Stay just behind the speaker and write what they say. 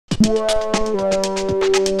The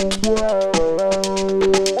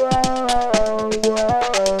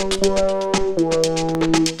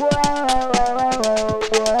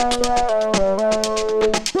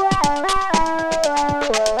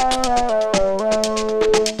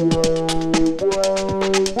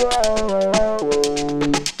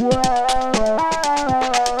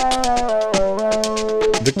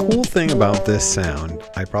cool thing about this sound,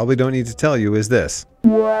 I probably don't need to tell you, is this.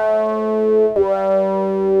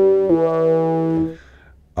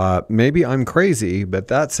 Maybe I'm crazy, but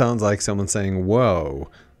that sounds like someone saying, whoa.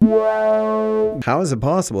 How is it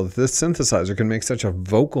possible that this synthesizer can make such a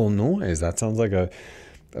vocal noise? That sounds like a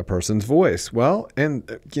person's voice. Well,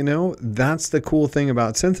 and you know, that's the cool thing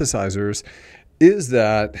about synthesizers is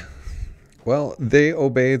that, well, they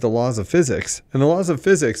obey the laws of physics. And the laws of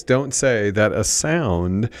physics don't say that a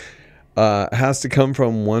sound has to come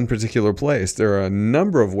from one particular place. There are a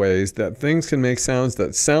number of ways that things can make sounds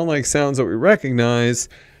that sound like sounds that we recognize,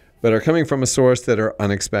 but are coming from a source that are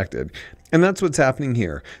unexpected. And that's what's happening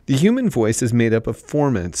here. The human voice is made up of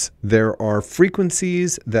formants. There are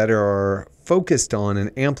frequencies that are focused on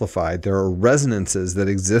and amplified. There are resonances that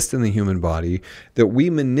exist in the human body that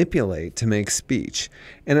we manipulate to make speech.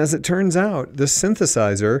 And as it turns out, the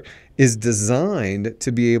synthesizer is designed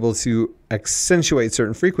to be able to accentuate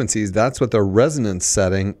certain frequencies. That's what the resonance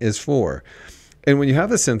setting is for. And when you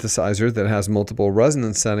have a synthesizer that has multiple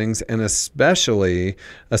resonance settings, and especially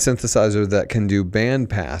a synthesizer that can do band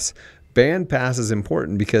pass is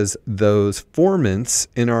important because those formants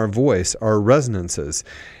in our voice are resonances,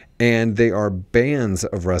 and they are bands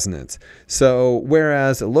of resonance. So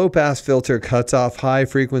whereas a low-pass filter cuts off high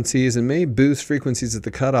frequencies and may boost frequencies at the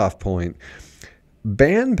cutoff point,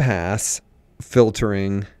 bandpass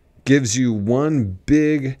filtering gives you one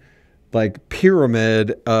big like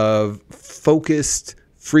pyramid of focused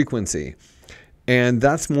frequency. And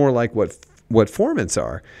that's more like what formants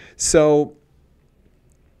are. So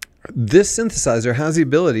this synthesizer has the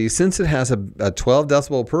ability, since it has a 12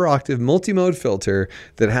 decibel per octave multimode filter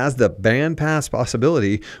that has the band pass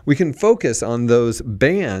possibility, we can focus on those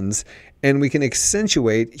bands and we can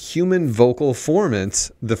accentuate human vocal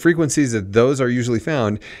formants, the frequencies that those are usually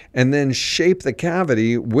found, and then shape the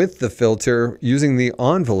cavity with the filter using the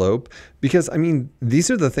envelope. Because, I mean,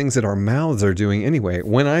 these are the things that our mouths are doing anyway.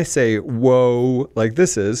 When I say, whoa, like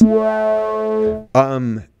this is,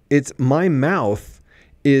 it's my mouth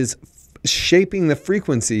is shaping the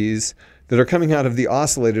frequencies that are coming out of the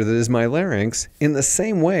oscillator that is my larynx in the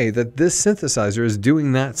same way that this synthesizer is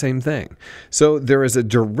doing that same thing. So there is a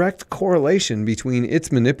direct correlation between its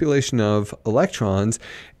manipulation of electrons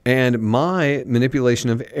and my manipulation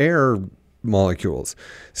of air molecules.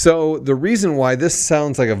 So the reason why this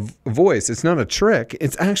sounds like a voice, it's not a trick,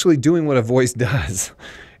 it's actually doing what a voice does.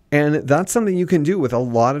 And that's something you can do with a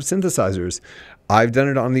lot of synthesizers. I've done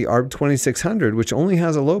it on the ARP 2600, which only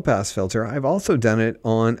has a low-pass filter. I've also done it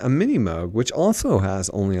on a Mini Moog, which also has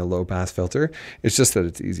only a low-pass filter. It's just that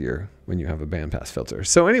it's easier when you have a bandpass filter.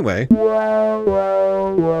 So anyway,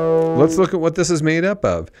 let's look at what this is made up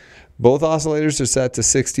of. Both oscillators are set to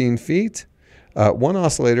 16 feet. One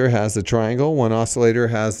oscillator has the triangle. One oscillator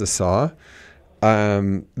has the saw.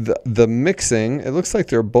 The mixing, it looks like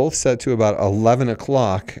they're both set to about 11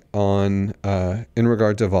 o'clock on in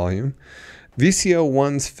regard to volume.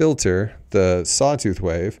 VCO1's filter, the sawtooth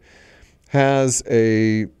wave, has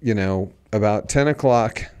a, about 10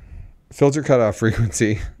 o'clock filter cutoff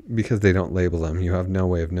frequency. Because they don't label them, you have no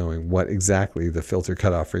way of knowing what exactly the filter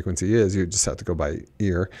cutoff frequency is. You just have to go by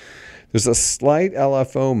ear. There's a slight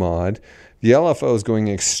LFO mod. The LFO is going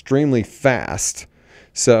extremely fast.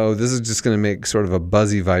 So this is just going to make sort of a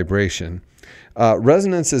buzzy vibration.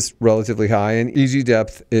 Resonance is relatively high and EG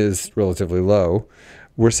depth is relatively low.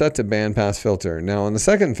 We're set to bandpass filter. Now on the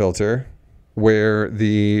second filter, where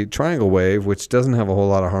the triangle wave, which doesn't have a whole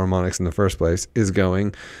lot of harmonics in the first place, is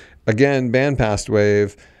going, again, bandpass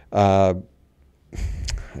wave, I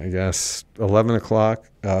guess 11 o'clock,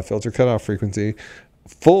 filter cutoff frequency,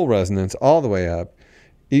 full resonance all the way up.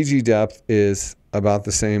 EG depth is about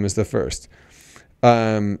the same as the first.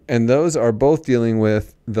 And those are both dealing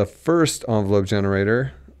with the first envelope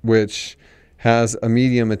generator, which has a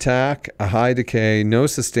medium attack, a high decay, no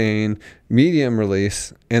sustain, medium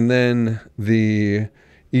release, and then the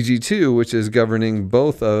EG2, which is governing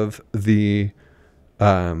both of the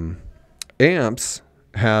amps,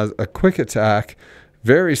 has a quick attack,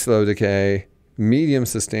 very slow decay, medium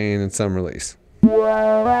sustain, and some release.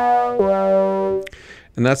 And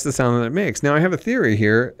that's the sound that it makes. Now I have a theory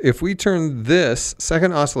here. If we turn this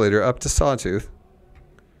second oscillator up to sawtooth,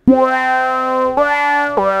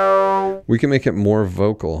 we can make it more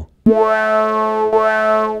vocal.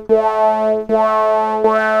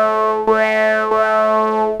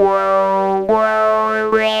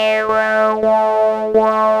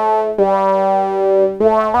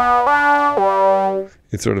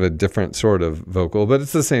 It's sort of a different sort of vocal, but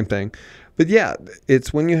it's the same thing. But yeah,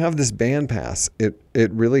 it's when you have this bandpass,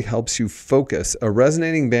 it really helps you focus. A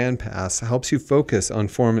resonating bandpass helps you focus on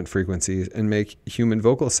formant frequencies and make human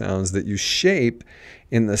vocal sounds that you shape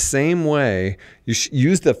in the same way. You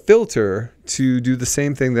use the filter to do the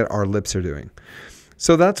same thing that our lips are doing.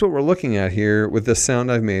 So that's what we're looking at here with the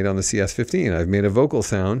sound I've made on the CS-15. I've made a vocal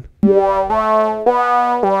sound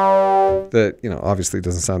that, you know, obviously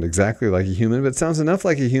doesn't sound exactly like a human, but sounds enough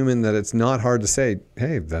like a human that it's not hard to say,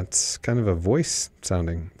 hey, that's kind of a voice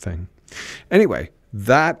sounding thing. Anyway,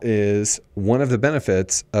 that is one of the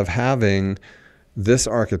benefits of having this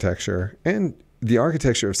architecture and the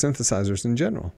architecture of synthesizers in general.